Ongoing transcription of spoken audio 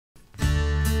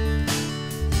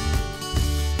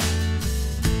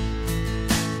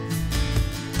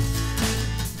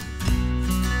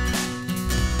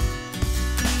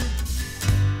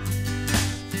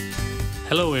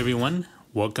Hello everyone,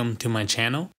 welcome to my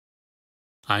channel.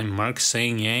 I'm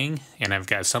Seng Yang and I've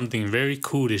got something very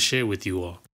cool to share with you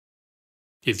all.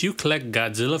 If you collect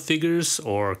Godzilla figures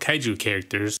or kaiju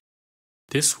characters,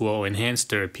 this will enhance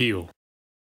their appeal.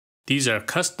 These are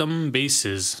custom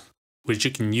bases which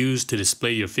you can use to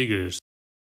display your figures,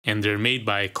 and they're made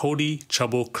by Cody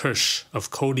Kirsch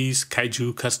of Cody's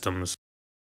Kaiju Customs.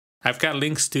 I've got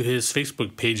links to his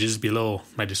Facebook pages below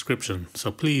my description,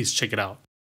 so please check it out.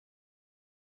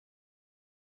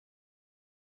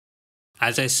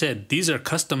 As I said, these are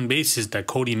custom bases that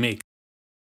Cody makes.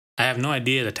 I have no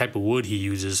idea the type of wood he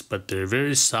uses, but they're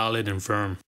very solid and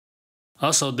firm.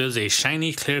 Also, there's a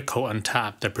shiny clear coat on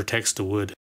top that protects the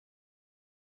wood.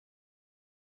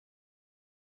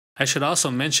 I should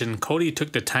also mention Cody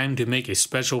took the time to make a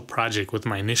special project with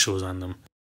my initials on them.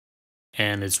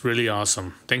 And it's really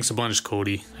awesome. Thanks a bunch,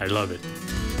 Cody. I love it.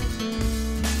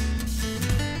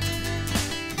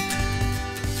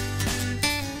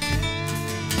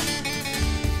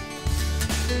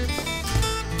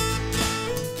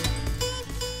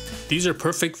 These are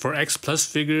perfect for X Plus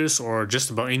figures or just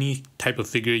about any type of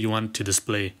figure you want to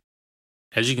display.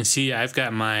 As you can see, I've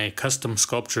got my custom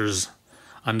sculptures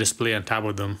on display on top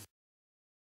of them.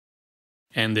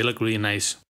 And they look really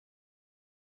nice.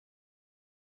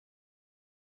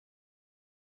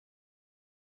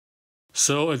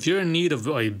 So if you're in need of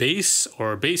a base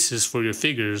or bases for your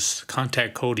figures,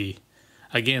 contact Cody.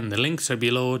 Again, the links are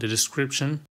below the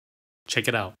description. Check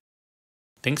it out.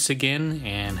 Thanks again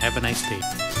and have a nice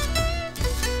day.